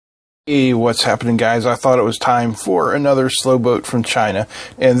Hey, what's happening, guys? I thought it was time for another slow boat from China,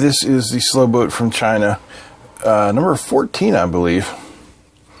 and this is the slow boat from China, number 14, I believe.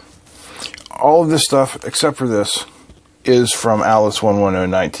 All of this stuff, except for this, is from Alice 110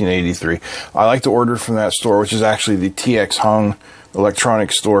 1983. I like to order from that store, which is actually the TX Hung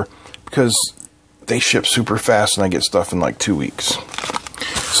electronics store, because they ship super fast and I get stuff in like 2 weeks.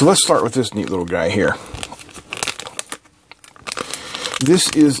 So let's start with this neat little guy here.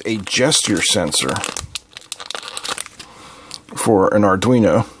 This is a gesture sensor for an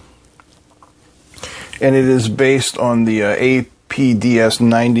Arduino, and it is based on the APDS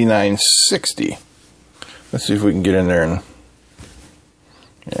 9960. Let's see if we can get in there and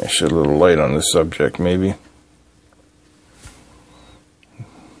shed a little light on this subject, maybe.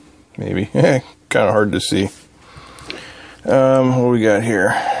 Maybe. Kind of hard to see. What do we got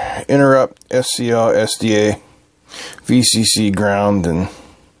here? Interrupt, SCL, SDA, VCC, ground, and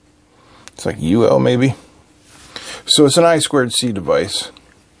it's like UL maybe. So it's an I2C device,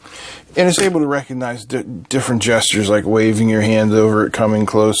 and it's able to recognize different gestures, like waving your hand over it, coming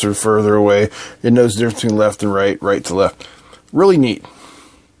closer, further away. It knows the difference between left and right, right to left. Really neat.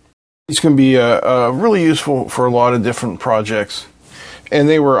 These can be really useful for a lot of different projects,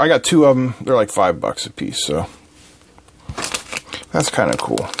 and I got 2 of them. They're like $5 a piece, so that's kind of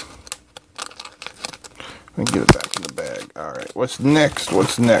cool. Let me get it back in the bag. All right, what's next?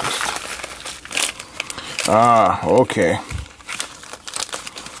 What's next? Ah, okay.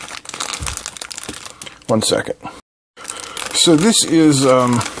 1 second. So this is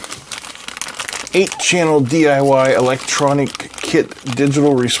 8-channel DIY electronic kit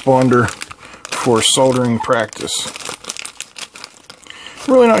digital responder for soldering practice.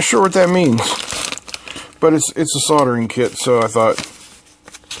 Really not sure what that means, but it's a soldering kit, so I thought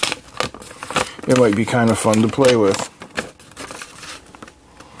it might be kind of fun to play with.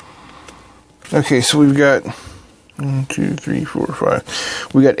 Okay, so we've got 1, 2, 3, 4, 5.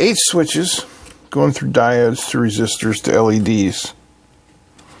 We got 8 switches going through diodes to resistors to LEDs.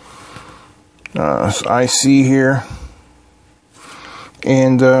 IC here,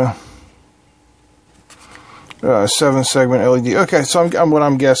 and 7-segment LED. Okay, so what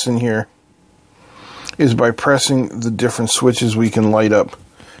I'm guessing here is by pressing the different switches, we can light up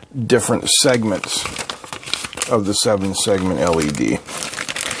different segments of the 7-segment LED.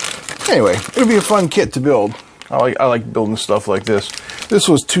 Anyway, it'll be a fun kit to build. I like building stuff like this. This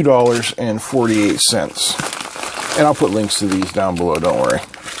was $2.48, and I'll put links to these down below, don't worry.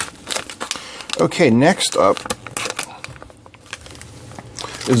 Okay, next up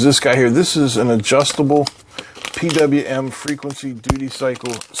is this guy here. This is an adjustable PWM frequency duty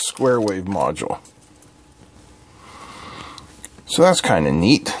cycle square wave module. So that's kind of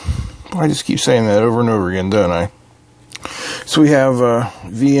neat. I just keep saying that over and over again, don't I? So we have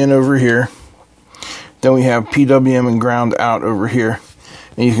VN over here. Then we have PWM and ground out over here.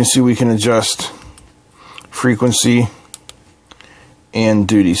 And you can see we can adjust frequency and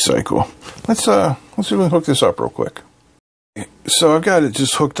duty cycle. Let's see if we can hook this up real quick. So I've got it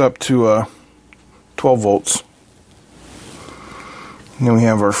just hooked up to 12 volts. And then we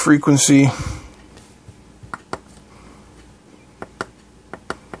have our frequency.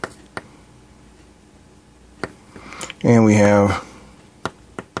 And we have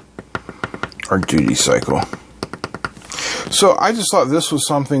our duty cycle. So I just thought this was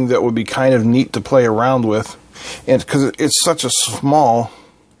something that would be kind of neat to play around with, and because it's such a small,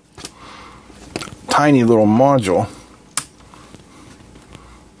 tiny little module.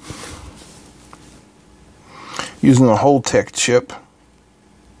 Using a Holtec chip.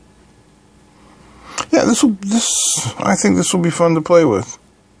 Yeah, I think this will be fun to play with.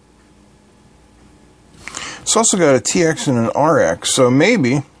 It's also got a TX and an RX, so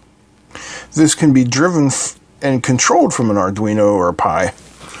maybe this can be driven and controlled from an Arduino or a Pi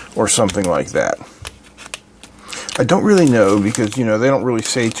or something like that. I don't really know, because, you know, they don't really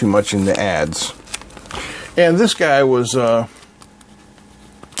say too much in the ads. And this guy was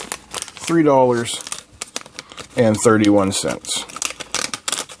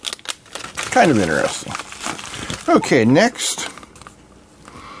 $3.31. Kind of interesting. Okay, next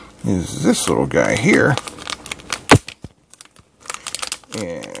is this little guy here.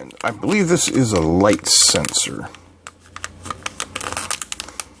 And I believe this is a light sensor.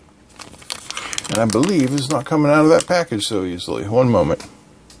 And I believe it's not coming out of that package so easily. One moment.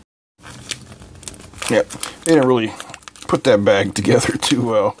 Yep, they didn't really put that bag together too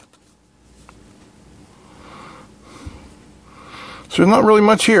well. So there's not really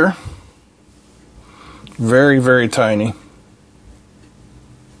much here. Very, very tiny.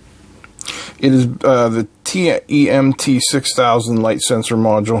 It is the TEMT 6000 light sensor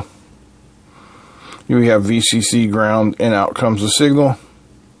module. Here we have VCC ground, and out comes the signal.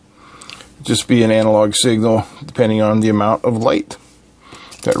 Just be an analog signal depending on the amount of light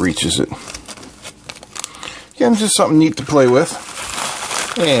that reaches it. Again, just something neat to play with.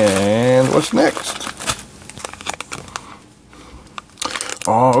 And what's next?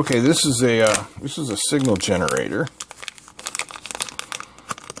 Oh, okay. This is a signal generator.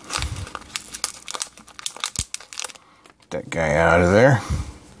 Get that guy out of there.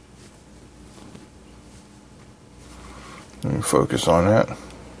 Let me focus on that.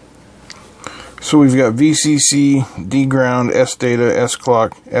 So we've got VCC, D ground, S data, S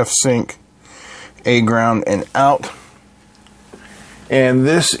clock, F sync, A ground, and out. And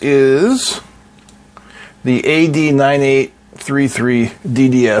this is the AD9833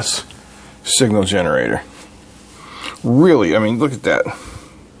 DDS Signal Generator. Really, I mean, look at that.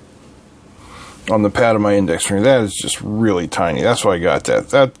 On the pad of my index finger, that is just really tiny. That's why I got that.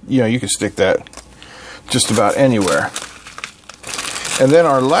 That, you know, you can stick that just about anywhere. And then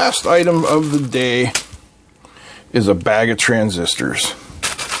our last item of the day is a bag of transistors.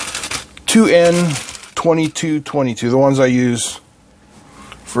 2N2222, the ones I use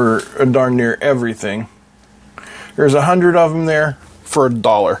for a darn near everything. There's 100 of them there for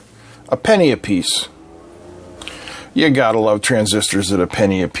 $1, a penny a piece. You gotta love transistors at a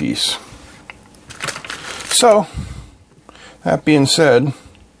penny a piece. So, that being said,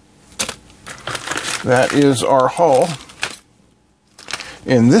 that is our haul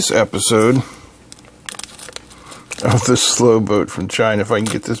in this episode of the slow boat from China. If I can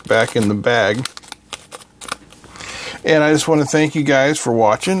get this back in the bag. And I just want to thank you guys for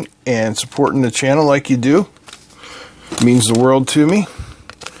watching and supporting the channel like you do. It means the world to me.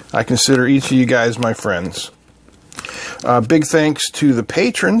 I consider each of you guys my friends. Big thanks to the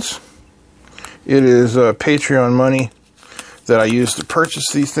patrons. It is Patreon money that I use to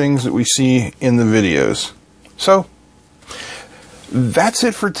purchase these things that we see in the videos. So, that's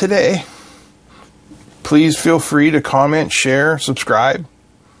it for today. Please feel free to comment, share, subscribe.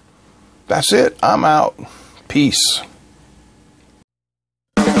 That's it. I'm out. Peace.